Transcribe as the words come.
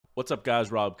What's up,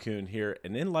 guys? Rob Kuhn here,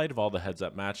 and in light of all the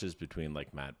heads-up matches between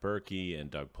like Matt Berkey and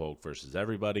Doug Polk versus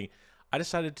everybody, I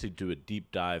decided to do a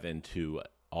deep dive into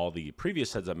all the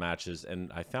previous heads-up matches, and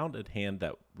I found a hand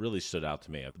that really stood out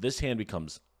to me. This hand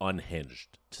becomes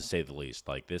unhinged, to say the least.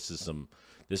 Like this is some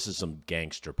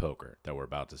gangster poker that we're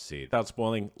about to see. Without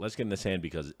spoiling, let's get in this hand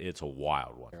because it's a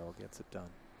wild one. Carroll gets it done.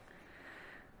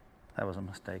 That was a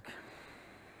mistake.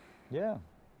 Yeah.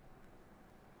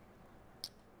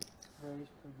 Raise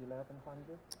to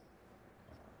 1100.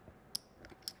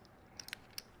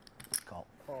 Call.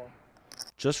 Call.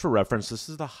 Just for reference, this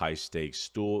is the high-stakes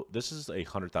stool. This is a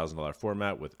 $100,000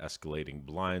 format with escalating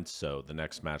blinds, so the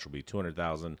next match will be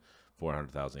 $200,000,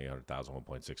 $400,000, $800,000,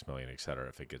 $1.6 million, etc.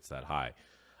 if it gets that high.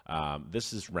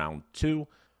 This is round 2.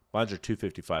 Blinds are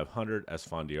 250, 500.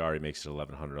 Esfandiari makes it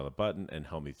 1100 on the button, and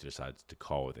Hellmuth decides to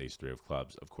call with ace-3 of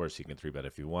clubs. Of course, he can 3-bet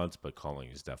if he wants, but calling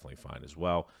is definitely fine as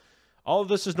well. All of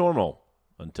this is normal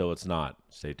until it's not.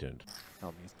 Stay tuned.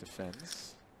 Hellmuth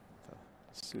defends. The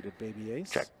suited baby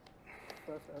ace. Check.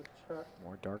 Check.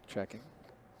 More dark checking.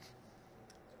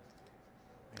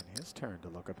 And his turn to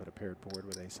look up at a paired board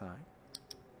with ace high.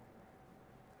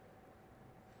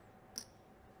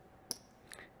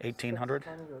 1800.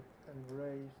 And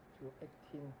raise to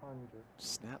 1800.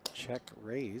 Snap, check,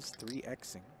 raise,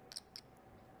 3xing.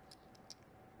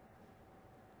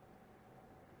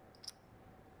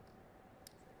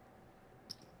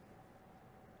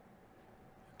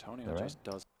 Antonio just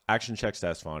does. Action checks to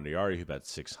Esfandiari, who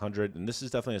bets 600, and this is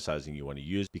definitely a sizing you want to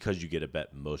use because you get to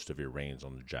bet most of your range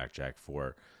on the Jack-Jack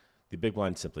 4. The big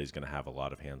blind simply is going to have a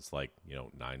lot of hands like,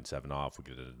 9-7 off. We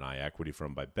get to deny equity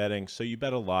from by betting, so you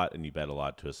bet a lot, and you bet a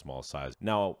lot to a small size.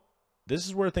 Now, this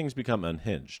is where things become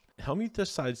unhinged. Hellmuth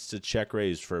decides to check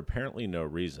raise for apparently no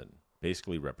reason,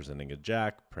 basically representing a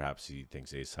jack. Perhaps he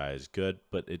thinks ace high is good,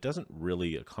 but it doesn't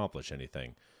really accomplish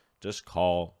anything. Just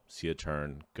call, see a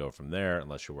turn, go from there,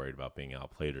 unless you're worried about being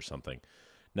outplayed or something.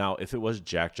 Now, if it was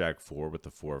Jack-Jack 4 with the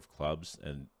 4 of clubs,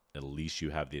 and at least you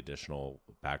have the additional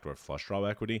backdoor flush draw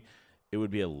equity, it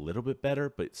would be a little bit better,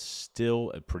 but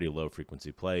still a pretty low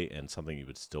frequency play and something you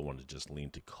would still want to just lean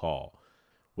to call.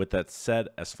 With that said,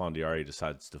 Esfandiari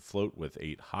decides to float with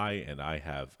 8 high, and I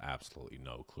have absolutely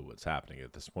no clue what's happening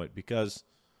at this point because,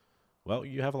 well,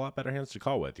 you have a lot better hands to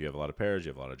call with. You have a lot of pairs. You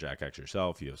have a lot of Jack-X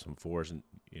yourself. You have some 4s,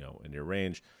 in your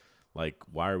range. Like,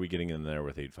 why are we getting in there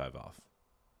with 8-5 off?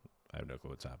 I have no clue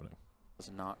what's happening.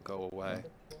 Does not go away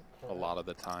a lot of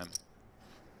the time.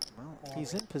 Well,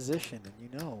 he's in position,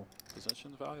 and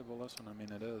Position's valuable. Listen, I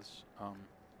mean, it is.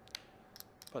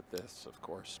 But this, of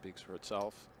course, speaks for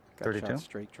itself. got 32. shot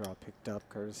straight draw picked up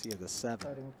courtesy of the 7.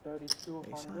 Betting Ace high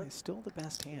 3200. is still the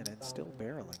best hand and still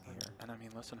barreling here. And I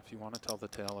mean, listen, if you want to tell the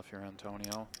tale, if you're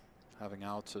Antonio, having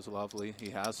outs is lovely. He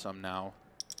has some now.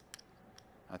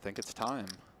 I think it's time.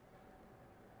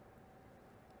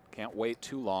 Can't wait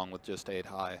too long with just 8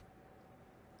 high.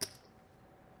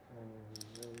 And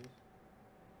raise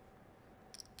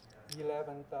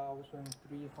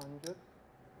 11,300.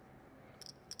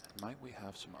 Might we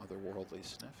have some otherworldly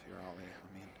sniff here, Ali?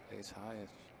 I mean, ace high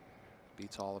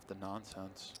beats all of the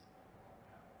nonsense.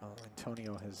 Well,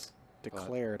 Antonio has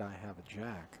declared I have a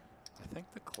jack. I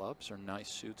think the clubs are nice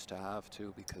suits to have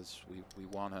too, because we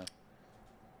want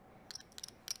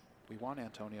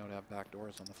Antonio to have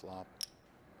backdoors on the flop,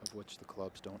 of which the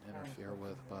clubs don't interfere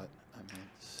with. But I mean,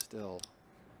 still,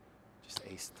 just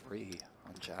ace 3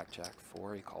 on Jack-Jack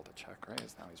 4. He called a check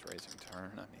raise. Now he's raising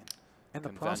turn. I mean, And the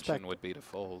convention prospect would be to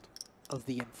fold. of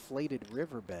the inflated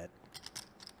river bet,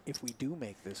 if we do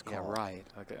make this call. Yeah, right.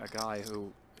 A guy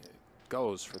who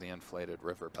goes for the inflated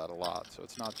river bet a lot. So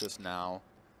it's not just now.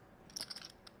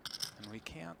 And we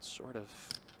can't sort of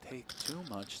take too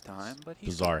much time, but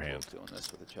he's Bizarre hand. doing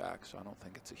this with a jack, so I don't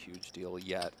think it's a huge deal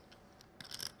yet.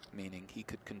 Meaning he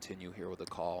could continue here with a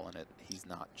call, and he's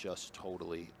not just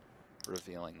totally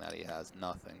revealing that he has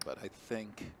nothing. But I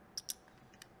think,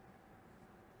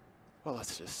 well,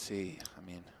 let's just see. I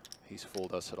mean, he's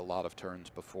fooled us at a lot of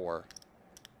turns before.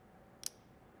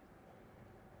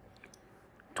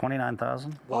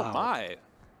 29,000. Oh my!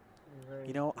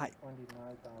 Raise know, to I-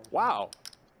 29,000. Wow.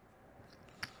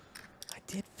 I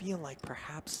did feel like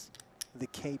perhaps the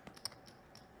cape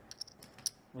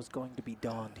was going to be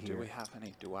donned here. Do we have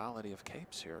any duality of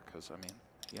capes here? Because, I mean,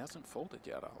 he hasn't folded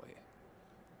yet, Ali.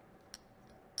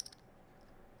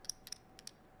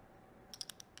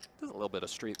 There's a little bit of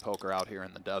street poker out here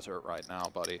in the desert right now,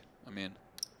 buddy. I mean,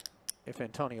 If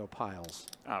Antonio piles.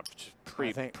 I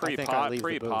think I leave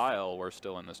the booth. Pre-pile, we're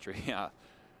still in the street. Yeah,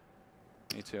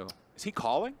 me too. Is he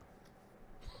calling?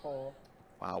 Call.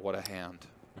 Wow, what a hand.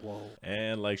 Whoa.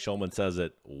 And like Shulman says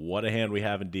it, what a hand we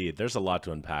have indeed. There's a lot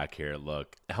to unpack here.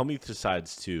 Look, Hellmuth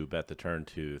decides to bet the turn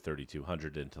to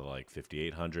 3,200 into like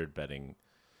 5,800, betting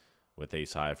with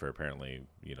ace high for apparently,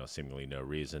 you know, seemingly no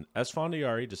reason.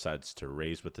 Esfandiari decides to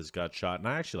raise with his gut shot, and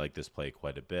I actually like this play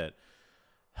quite a bit.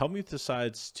 Hellmuth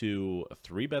decides to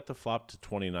 3-bet the flop to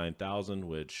 29,000,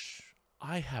 which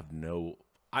I have no...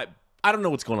 I don't know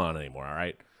what's going on anymore, all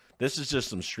right? This is just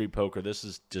some street poker. This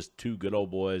is just two good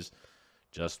old boys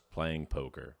just playing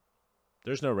poker.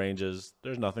 There's no ranges.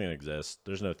 There's nothing that exists.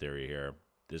 There's no theory here.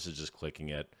 This is just clicking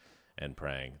it and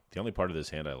praying. The only part of this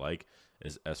hand I like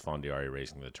is Esfandiari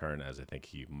raising the turn, as I think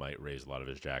he might raise a lot of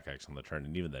his jack-X on the turn,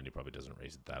 and even then he probably doesn't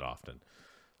raise it that often.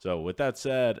 So with that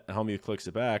said, Hellmuth clicks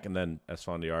it back, and then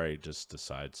Esfandiari just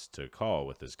decides to call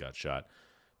with his gut shot.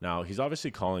 Now, he's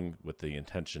obviously calling with the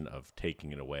intention of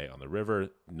taking it away on the river,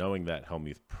 knowing that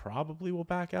Hellmuth probably will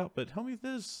back out, but Hellmuth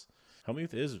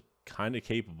is kind of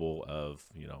capable of,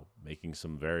 you know, making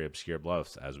some very obscure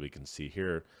bluffs, as we can see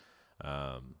here.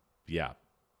 Yeah.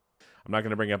 I'm not going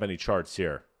to bring up any charts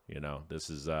here. You know, this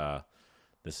is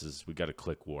we got a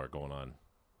click war going on.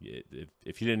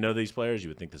 If you didn't know these players, you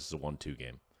would think this is a 1-2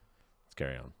 game. Let's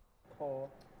carry on.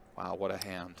 Call. Wow, what a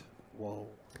hand. Whoa.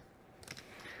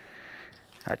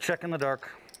 I check in the dark.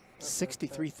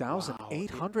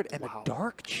 63,800 and Wow. a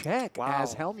dark check Wow.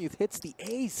 as Hellmuth hits the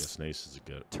ace. Yes, an ace is a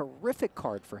good. Terrific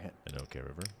card for him, An okay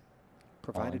river.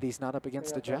 provided he's not up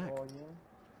against the jack. Volume.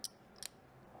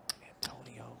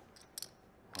 Antonio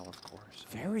Well, of course.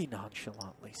 very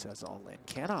nonchalantly says all in.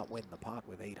 Cannot win the pot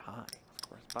with 8 high. Of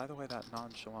course. By the way, that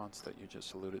nonchalance that you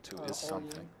just alluded to is all in.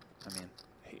 something. I mean,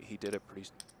 he did it pretty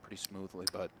smoothly,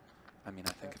 but I mean,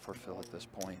 I think for Phil at this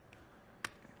point,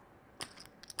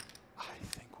 I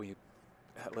think we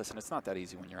listen. It's not that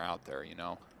easy when you're out there, you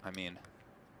know. I mean,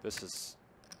 this is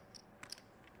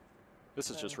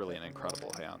just really an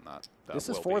incredible hand that This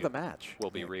is will for be- the match.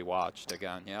 will be rewatched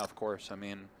again. Yeah, of course. I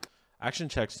mean, Action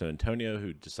checks to Antonio,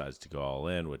 who decides to go all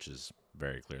in, which is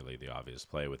very clearly the obvious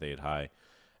play with 8 high.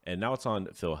 And now it's on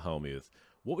Phil Hellmuth.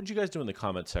 What would you guys do in the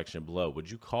comment section below? Would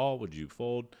you call? Would you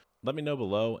fold? Let me know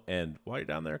below. And while you're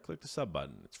down there, click the sub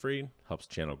button. It's free, helps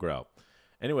the channel grow.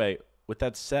 Anyway, with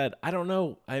that said, I don't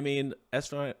know. I mean,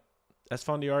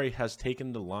 Esfandiari has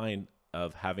taken the line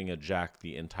of having a jack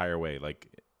the entire way. Like,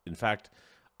 in fact,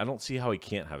 I don't see how he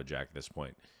can't have a jack at this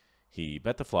point. He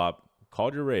bet the flop,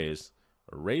 called your raise,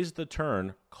 raised the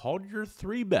turn, called your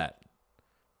 3-bet,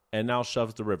 and now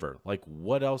shoves the river. Like,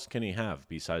 what else can he have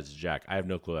besides the jack? I have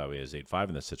no clue how he has 8-5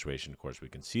 in this situation. Of course, we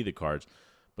can see the cards,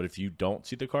 but if you don't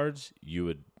see the cards, you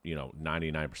would, you know,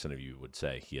 99% of you would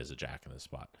say he has a jack in this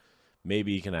spot.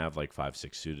 Maybe he can have like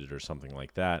 5-6 suited or something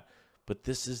like that, but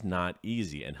this is not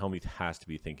easy, and Hellmuth has to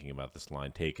be thinking about this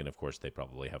line taken. Of course, they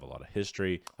probably have a lot of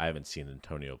history. I haven't seen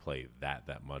Antonio play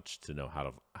that much to know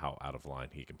how out of line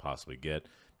he can possibly get,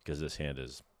 because this hand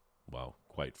is, well,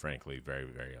 quite frankly, very,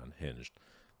 very unhinged.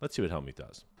 Let's see what Hellmuth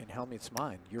does. In Hellmuth's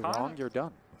mind, you're Kinda. wrong, you're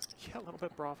done. yeah, a little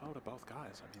bit bravo to both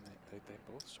guys. I mean, they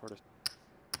both sort of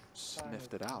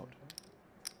sniffed it out.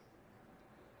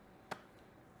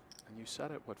 And you said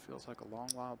it what feels like a long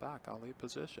while back. Ali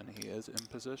position. He is in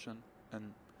position,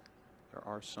 and there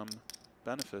are some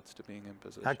benefits to being in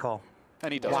position. I call.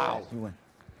 And he does. Wow. call. You win.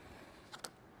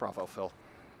 Bravo, Phil.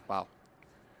 Wow.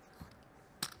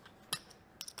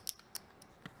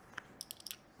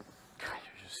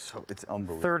 So it's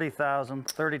unbelievable. 30,000,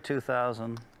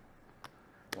 32,000,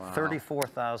 Wow.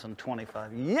 34,000,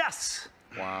 25. Yes!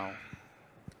 Wow.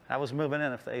 I was moving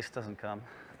in if the ace doesn't come.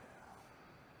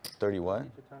 30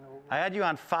 what? To turn over. I had you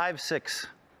on 5-6.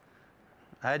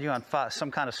 I had you on some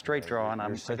kind of straight draw, and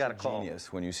You're I such got a a call.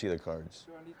 genius when you see the cards.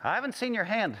 I haven't seen your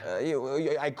hand.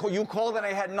 You called and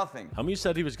I had nothing. Hellmuth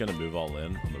said he was going to move all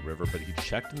in on the river, but he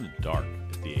checked in the dark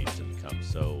if the ace didn't come.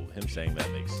 So him saying that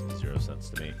makes 0 sense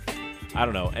to me. I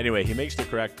don't know. Anyway, he makes the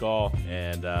correct call,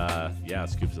 and yeah,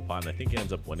 scoops the pot. And I think he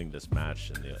ends up winning this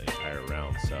match in the entire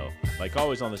round. So, like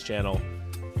always on this channel,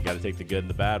 you got to take the good and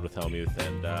the bad with Hellmuth,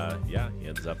 and yeah, he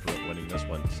ends up winning this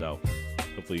one. So,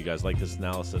 hopefully, you guys like this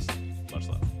analysis. Much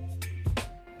love.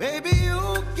 Baby,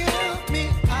 you give